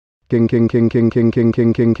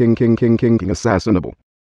assassinable.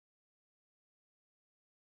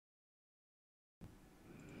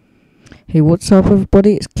 Hey, what's up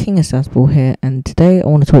everybody, it's King Assassinable here, and today I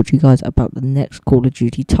want to talk to you guys about the next Call of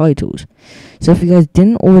Duty titles. So if you guys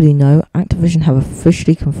didn't already know, Activision have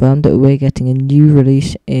officially confirmed that we're getting a new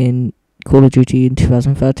release in Call of Duty in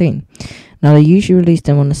 2013. Now they usually release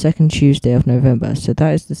them on the second Tuesday of November, so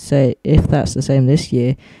that is to say, if that's the same this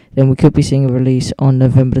year, then we could be seeing a release on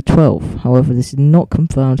November the 12th. However, this is not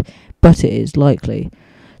confirmed, but it is likely.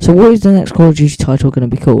 So what is the next Call of Duty title going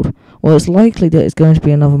to be called? Well, it's likely that it's going to be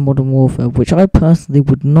another Modern Warfare, which I personally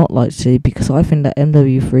would not like to see, because I think that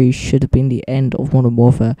MW4 should have been the end of Modern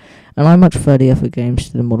Warfare, and I much prefer the other games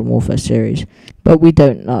to the Modern Warfare series, but we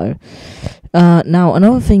don't know. Now,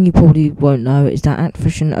 another thing you probably won't know is that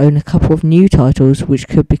Activision own a couple of new titles which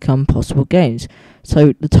could become possible games.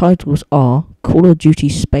 So the titles are Call of Duty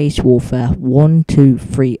Space Warfare 1, 2,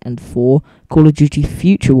 3 and 4, Call of Duty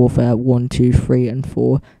Future Warfare 1, 2, 3 and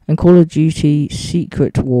 4, and Call of Duty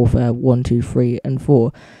Secret Warfare 1, 2, 3 and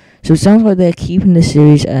 4. So it sounds like they're keeping the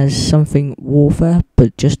series as something Warfare,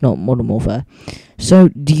 but just not Modern Warfare. So,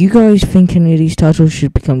 do you guys think any of these titles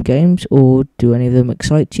should become games, or do any of them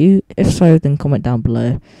excite you? If so, then comment down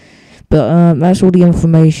below. But that's all the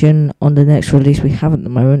information on the next release we have at the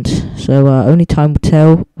moment. So only time will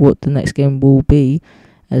tell what the next game will be,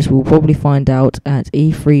 as we'll probably find out at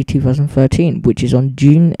E3 2013, which is on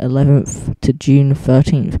June 11th to June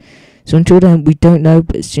 13th. So until then, we don't know,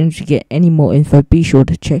 but as soon as we get any more info, be sure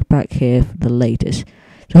to check back here for the latest.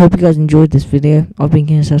 So I hope you guys enjoyed this video. I've been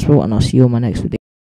King Accessible, and I'll see you on my next video.